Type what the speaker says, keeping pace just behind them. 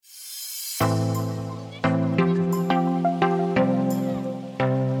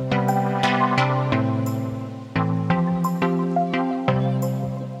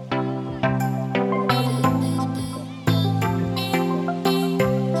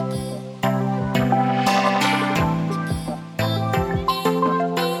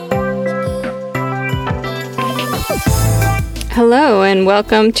Hello, and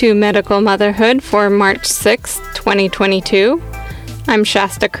welcome to Medical Motherhood for March 6, 2022. I'm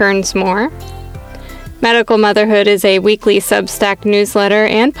Shasta Kearns-Moore. Medical Motherhood is a weekly Substack newsletter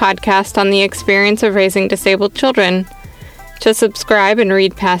and podcast on the experience of raising disabled children. To subscribe and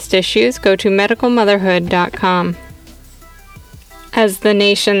read past issues, go to medicalmotherhood.com. As the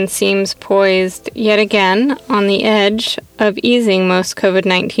nation seems poised yet again on the edge of easing most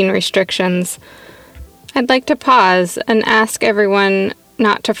COVID-19 restrictions, I'd like to pause and ask everyone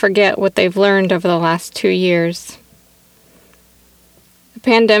not to forget what they've learned over the last 2 years. The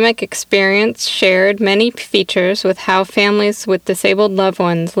pandemic experience shared many features with how families with disabled loved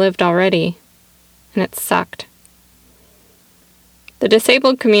ones lived already, and it sucked. The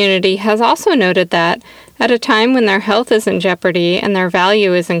disabled community has also noted that, at a time when their health is in jeopardy and their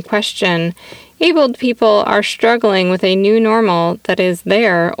value is in question, abled people are struggling with a new normal that is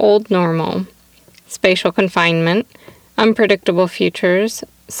their old normal. Spatial confinement, unpredictable futures,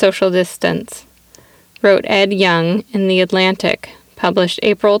 social distance, wrote Ed Young in The Atlantic, published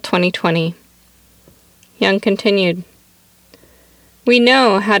April 2020. Young continued, "We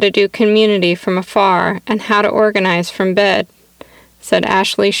know how to do community from afar and how to organize from bed," said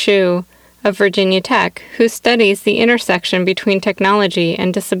Ashley Shue of Virginia Tech, who studies the intersection between technology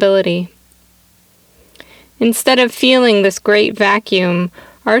and disability. Instead of feeling this great vacuum,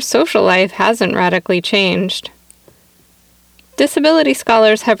 our social life hasn't radically changed. Disability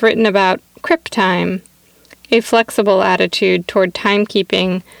scholars have written about crip time, a flexible attitude toward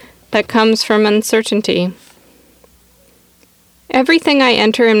timekeeping that comes from uncertainty. "Everything I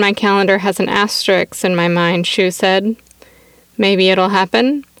enter in my calendar has an asterisk in my mind," Shue said. "Maybe it'll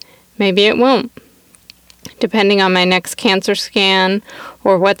happen, maybe it won't, depending on my next cancer scan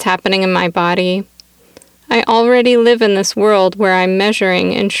or what's happening in my body. I already live in this world where I'm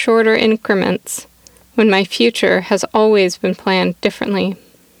measuring in shorter increments, when my future has always been planned differently."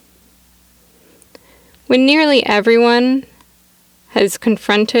 When nearly everyone is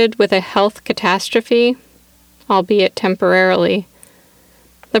confronted with a health catastrophe, albeit temporarily,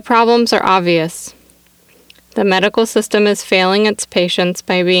 the problems are obvious. The medical system is failing its patients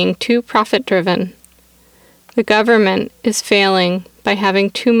by being too profit-driven. The government is failing by having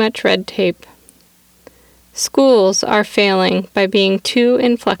too much red tape. Schools are failing by being too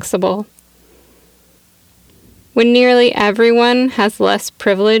inflexible. When nearly everyone has less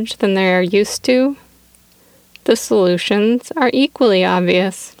privilege than they are used to, the solutions are equally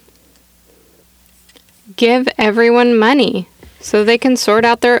obvious. Give everyone money so they can sort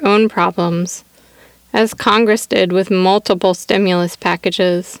out their own problems, as Congress did with multiple stimulus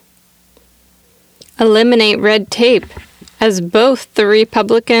packages. Eliminate red tape, as both the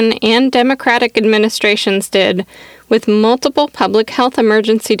Republican and Democratic administrations did with multiple public health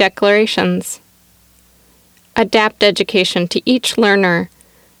emergency declarations. Adapt education to each learner,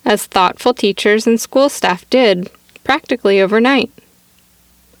 as thoughtful teachers and school staff did, practically overnight.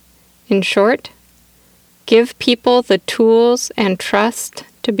 In short, give people the tools and trust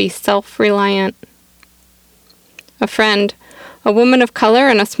to be self-reliant. A friend, a woman of color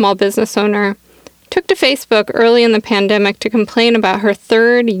and a small business owner, took to Facebook early in the pandemic to complain about her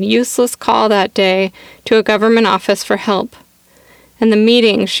third useless call that day to a government office for help, and the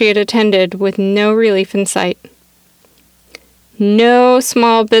meeting she had attended with no relief in sight. "No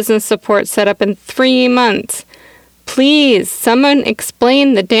small business support set up in 3 months. Please, someone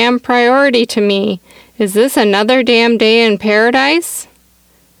explain the damn priority to me. Is this another damn day in paradise?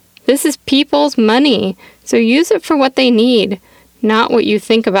 This is people's money, so use it for what they need, not what you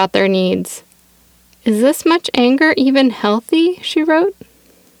think about their needs. Is this much anger even healthy?" she wrote.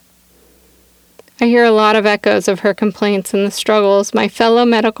 I hear a lot of echoes of her complaints and the struggles my fellow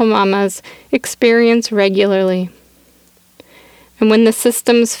medical mamas experience regularly. And when the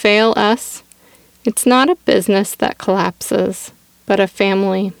systems fail us, it's not a business that collapses, but a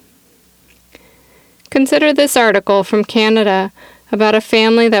family. Consider this article from Canada about a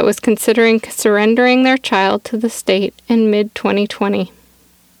family that was considering surrendering their child to the state in mid-2020.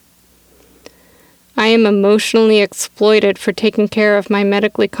 "I am emotionally exploited for taking care of my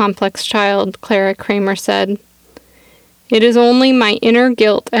medically complex child," Clara Kramer said. "It is only my inner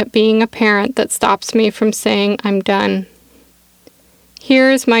guilt at being a parent that stops me from saying I'm done.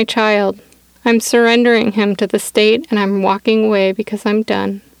 Here is my child. I'm surrendering him to the state and I'm walking away because I'm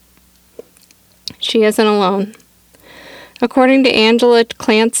done." She isn't alone. According to Angela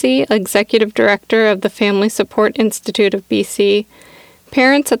Clancy, Executive Director of the Family Support Institute of BC,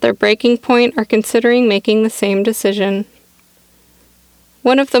 parents at their breaking point are considering making the same decision.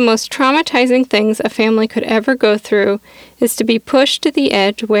 One of the most traumatizing things a family could ever go through is to be pushed to the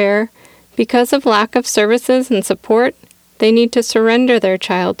edge where, because of lack of services and support, they need to surrender their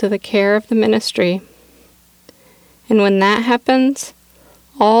child to the care of the ministry. And when that happens,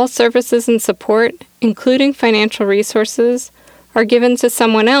 all services and support, including financial resources, are given to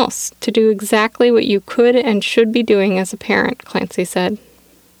someone else to do exactly what you could and should be doing as a parent, Clancy said.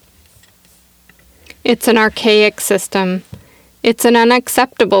 It's an archaic system. It's an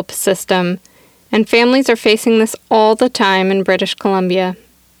unacceptable system, and families are facing this all the time in British Columbia.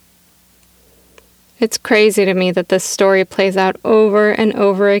 It's crazy to me that this story plays out over and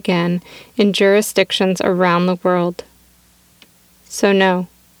over again in jurisdictions around the world. So no,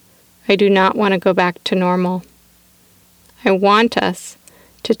 I do not want to go back to normal. I want us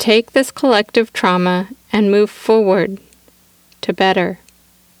to take this collective trauma and move forward to better.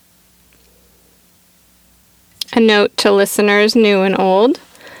 A note to listeners new and old.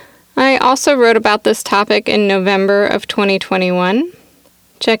 I also wrote about this topic in November of 2021.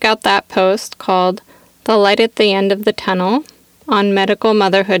 Check out that post called The Light at the End of the Tunnel on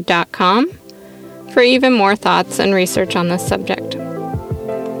medicalmotherhood.com for even more thoughts and research on this subject.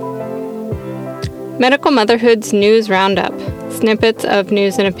 Medical Motherhood's News Roundup, snippets of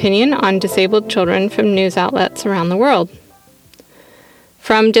news and opinion on disabled children from news outlets around the world.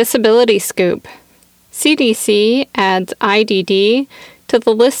 From Disability Scoop, CDC adds IDD to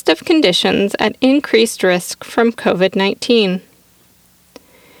the list of conditions at increased risk from COVID-19.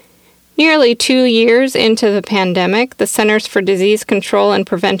 Nearly 2 years into the pandemic, the Centers for Disease Control and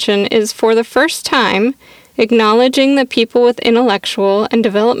Prevention is for the first time acknowledging that people with intellectual and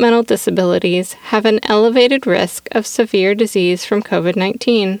developmental disabilities have an elevated risk of severe disease from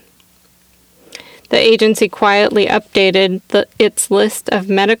COVID-19. The agency quietly updated its list of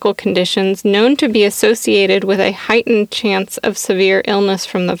medical conditions known to be associated with a heightened chance of severe illness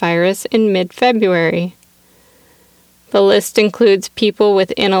from the virus in mid-February. The list includes people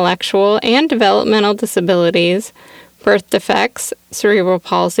with intellectual and developmental disabilities, birth defects, cerebral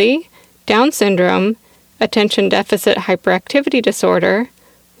palsy, Down syndrome, attention deficit hyperactivity disorder,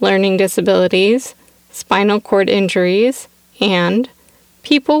 learning disabilities, spinal cord injuries, and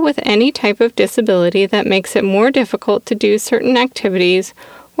people with any type of disability that makes it more difficult to do certain activities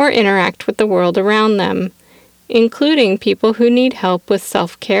or interact with the world around them, including people who need help with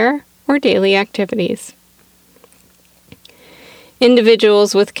self-care or daily activities.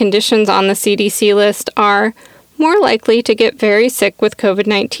 Individuals with conditions on the CDC list are more likely to get very sick with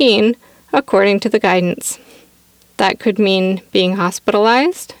COVID-19, according to the guidance. That could mean being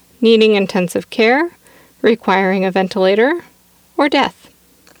hospitalized, needing intensive care, requiring a ventilator, or death.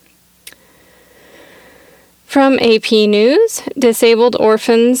 From AP News, disabled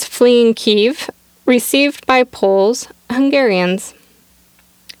orphans fleeing Kyiv, received by Poles, Hungarians.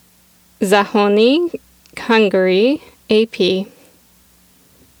 Zahony, Hungary, AP.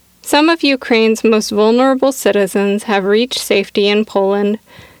 Some of Ukraine's most vulnerable citizens have reached safety in Poland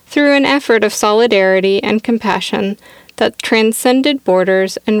through an effort of solidarity and compassion that transcended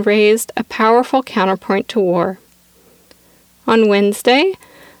borders and raised a powerful counterpoint to war. On Wednesday,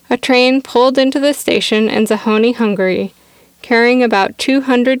 a train pulled into the station in Zahony, Hungary, carrying about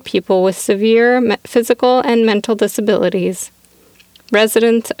 200 people with severe physical and mental disabilities,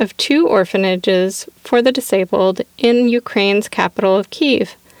 residents of 2 orphanages for the disabled in Ukraine's capital of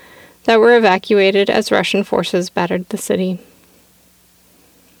Kyiv, that were evacuated as Russian forces battered the city.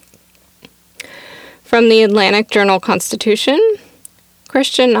 From the Atlantic Journal-Constitution,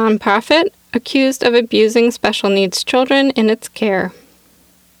 Christian nonprofit accused of abusing special needs children in its care.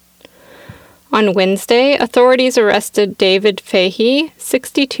 On Wednesday, authorities arrested David Fahey,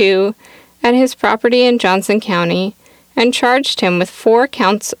 62, at his property in Johnson County and charged him with 4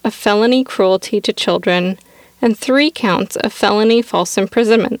 counts of felony cruelty to children and 3 counts of felony false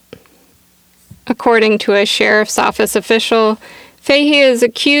imprisonment. According to a sheriff's office official, Fahey is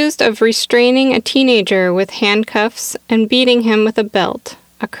accused of restraining a teenager with handcuffs and beating him with a belt,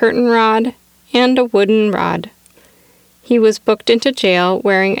 a curtain rod, and a wooden rod. He was booked into jail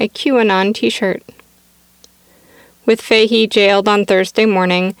wearing a QAnon t-shirt. With Fahey jailed on Thursday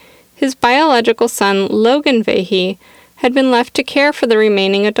morning, his biological son, Logan Fahey, had been left to care for the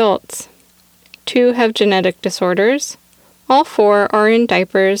remaining adults. 2 have genetic disorders, all 4 are in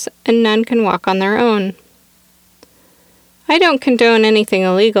diapers, and none can walk on their own. I don't condone anything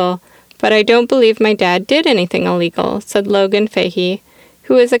illegal, but I don't believe my dad did anything illegal, said Logan Fahey,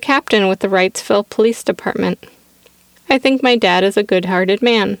 who is a captain with the Wrightsville Police Department. I think my dad is a good-hearted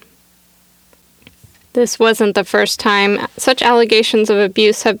man. This wasn't the first time such allegations of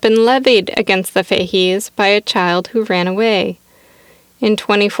abuse have been levied against the Fahey's by a child who ran away. In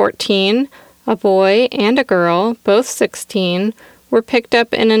 2014, a boy and a girl, both 16, were picked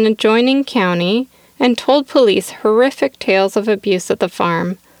up in an adjoining county and told police horrific tales of abuse at the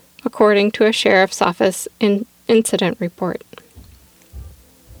farm, according to a sheriff's office incident report.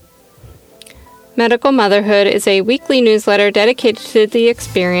 Medical Motherhood is a weekly newsletter dedicated to the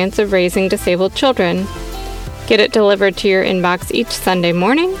experience of raising disabled children. Get it delivered to your inbox each Sunday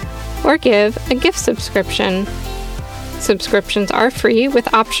morning, or give a gift subscription. Subscriptions are free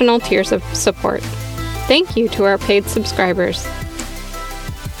with optional tiers of support. Thank you to our paid subscribers.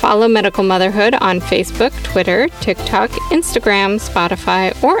 Follow Medical Motherhood on Facebook, Twitter, TikTok, Instagram,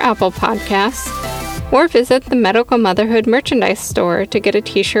 Spotify, or Apple Podcasts, or visit the Medical Motherhood merchandise store to get a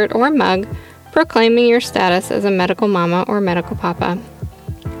t-shirt or mug proclaiming your status as a medical mama or medical papa.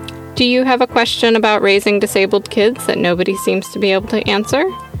 Do you have a question about raising disabled kids that nobody seems to be able to answer?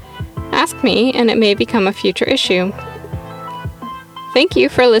 Ask me, and it may become a future issue. Thank you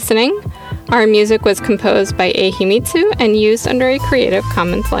for listening. Our music was composed by Ehimitsu and used under a Creative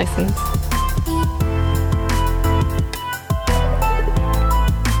Commons license.